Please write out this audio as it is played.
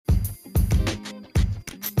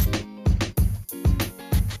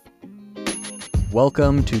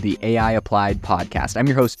Welcome to the AI Applied podcast. I'm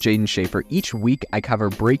your host, Jaden Schaefer. Each week, I cover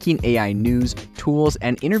breaking AI news, tools,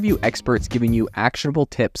 and interview experts giving you actionable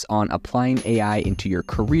tips on applying AI into your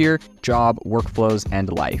career, job, workflows,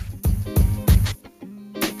 and life.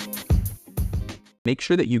 Make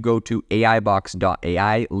sure that you go to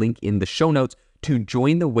aibox.ai, link in the show notes, to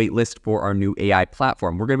join the waitlist for our new AI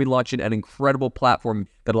platform. We're going to be launching an incredible platform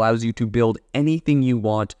that allows you to build anything you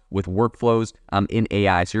want with workflows in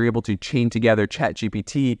AI. So you're able to chain together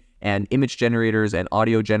ChatGPT and image generators and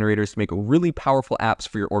audio generators to make really powerful apps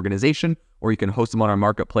for your organization, or you can host them on our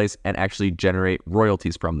marketplace and actually generate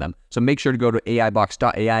royalties from them. So make sure to go to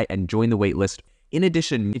aibox.ai and join the waitlist. In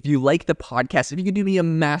addition, if you like the podcast, if you could do me a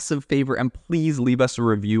massive favor and please leave us a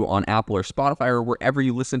review on Apple or Spotify or wherever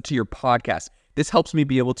you listen to your podcast. This helps me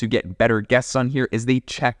be able to get better guests on here as they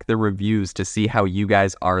check the reviews to see how you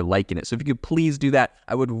guys are liking it. So if you could please do that,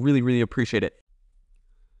 I would really appreciate it.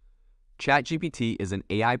 ChatGPT is an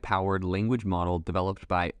AI-powered language model developed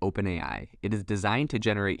by OpenAI. It is designed to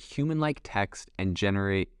generate human-like text and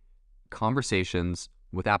generate conversations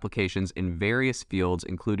with applications in various fields,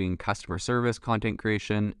 including customer service, content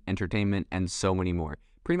creation, entertainment, and so many more.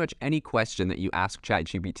 Pretty much any question that you ask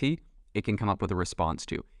ChatGPT, it can come up with a response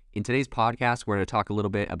to. In today's podcast, we're going to talk a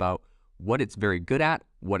little bit about what it's very good at,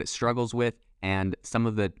 what it struggles with, and some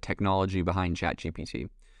of the technology behind ChatGPT.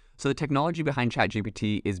 So the technology behind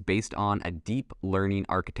ChatGPT is based on a deep learning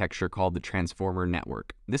architecture called the Transformer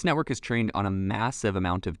Network. This network is trained on a massive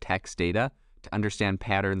amount of text data to understand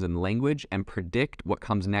patterns in language and predict what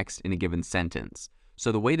comes next in a given sentence.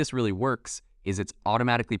 So the way this really works is it's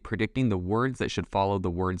automatically predicting the words that should follow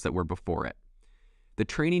the words that were before it. The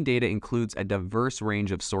training data includes a diverse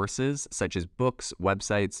range of sources, such as books,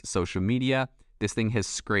 websites, social media. This thing has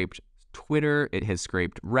scraped Twitter, it has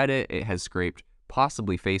scraped Reddit, it has scraped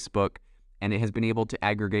possibly Facebook, and it has been able to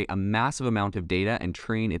aggregate a massive amount of data and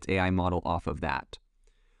train its AI model off of that.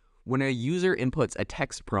 When a user inputs a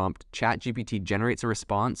text prompt, ChatGPT generates a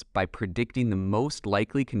response by predicting the most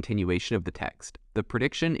likely continuation of the text. The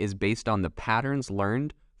prediction is based on the patterns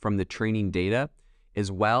learned from the training data, as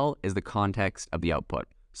well as the context of the output.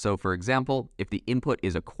 So for example, if the input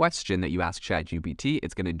is a question that you ask ChatGPT,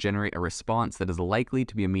 it's going to generate a response that is likely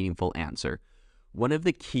to be a meaningful answer. One of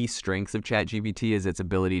the key strengths of ChatGPT is its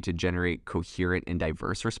ability to generate coherent and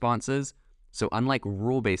diverse responses. So unlike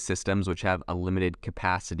rule-based systems, which have a limited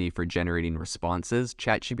capacity for generating responses,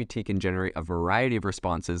 ChatGPT can generate a variety of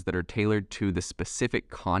responses that are tailored to the specific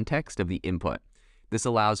context of the input. This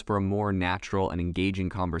allows for a more natural and engaging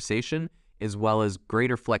conversation, as well as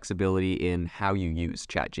greater flexibility in how you use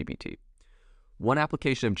ChatGPT. One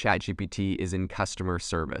application of ChatGPT is in customer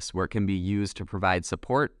service, where it can be used to provide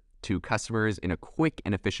support to customers in a quick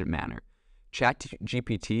and efficient manner.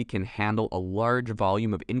 ChatGPT can handle a large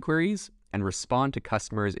volume of inquiries and respond to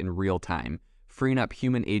customers in real time, freeing up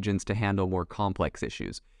human agents to handle more complex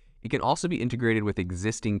issues. It can also be integrated with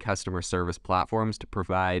existing customer service platforms to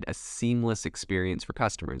provide a seamless experience for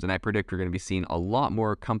customers. And I predict we're going to be seeing a lot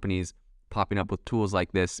more companies popping up with tools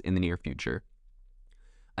like this in the near future.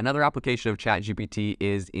 Another application of ChatGPT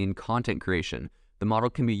is in content creation. The model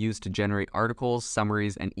can be used to generate articles,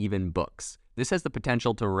 summaries, and even books. This has the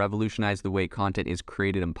potential to revolutionize the way content is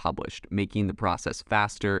created and published, making the process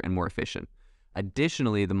faster and more efficient.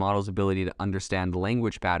 Additionally, the model's ability to understand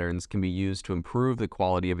language patterns can be used to improve the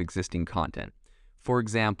quality of existing content. For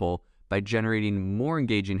example, by generating more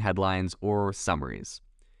engaging headlines or summaries.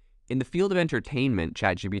 In the field of entertainment,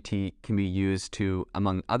 ChatGPT can be used to,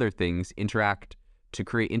 among other things,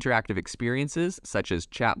 create interactive experiences such as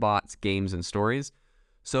chatbots, games, and stories.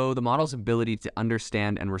 So the model's ability to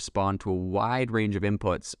understand and respond to a wide range of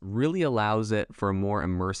inputs really allows it for a more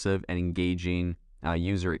immersive and engaging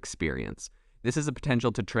user experience. This has the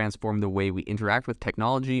potential to transform the way we interact with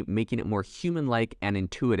technology, making it more human-like and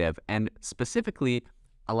intuitive, and specifically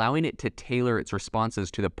allowing it to tailor its responses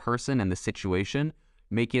to the person and the situation,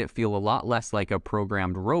 making it feel a lot less like a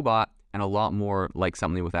programmed robot and a lot more like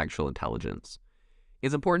something with actual intelligence.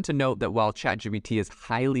 It's important to note that while ChatGPT is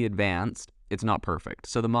highly advanced, it's not perfect.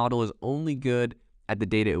 So the model is only good at the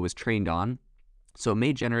data it was trained on, so it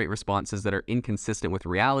may generate responses that are inconsistent with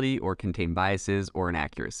reality or contain biases or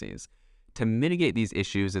inaccuracies. To mitigate these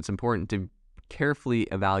issues, it's important to carefully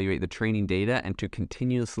evaluate the training data and to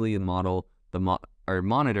continuously monitor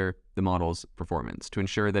the model's performance to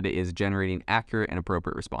ensure that it is generating accurate and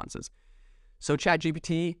appropriate responses. So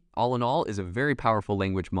ChatGPT, all in all, is a very powerful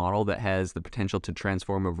language model that has the potential to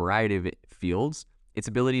transform a variety of fields. Its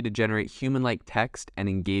ability to generate human-like text and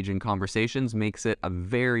engage in conversations makes it a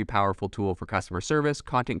very powerful tool for customer service,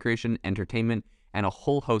 content creation, entertainment, and a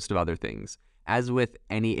whole host of other things. As with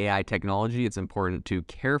any AI technology, it's important to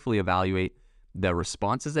carefully evaluate the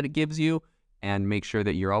responses that it gives you and make sure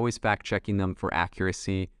that you're always fact checking them for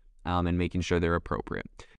accuracy and making sure they're appropriate.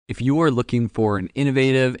 If you are looking for an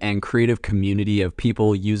innovative and creative community of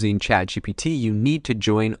people using ChatGPT, you need to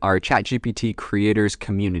join our ChatGPT creators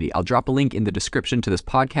community. I'll drop a link in the description to this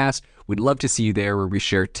podcast. We'd love to see you there, where we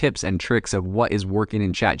share tips and tricks of what is working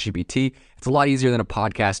in ChatGPT. It's a lot easier than a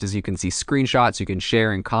podcast, as you can see screenshots, you can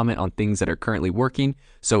share and comment on things that are currently working.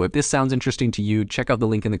 So if this sounds interesting to you, check out the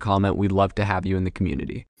link in the comment. We'd love to have you in the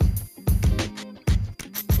community.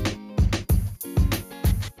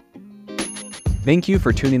 Thank you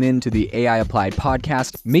for tuning in to the AI Applied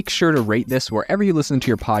podcast. Make sure to rate this wherever you listen to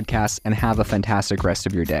your podcasts, and have a fantastic rest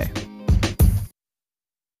of your day.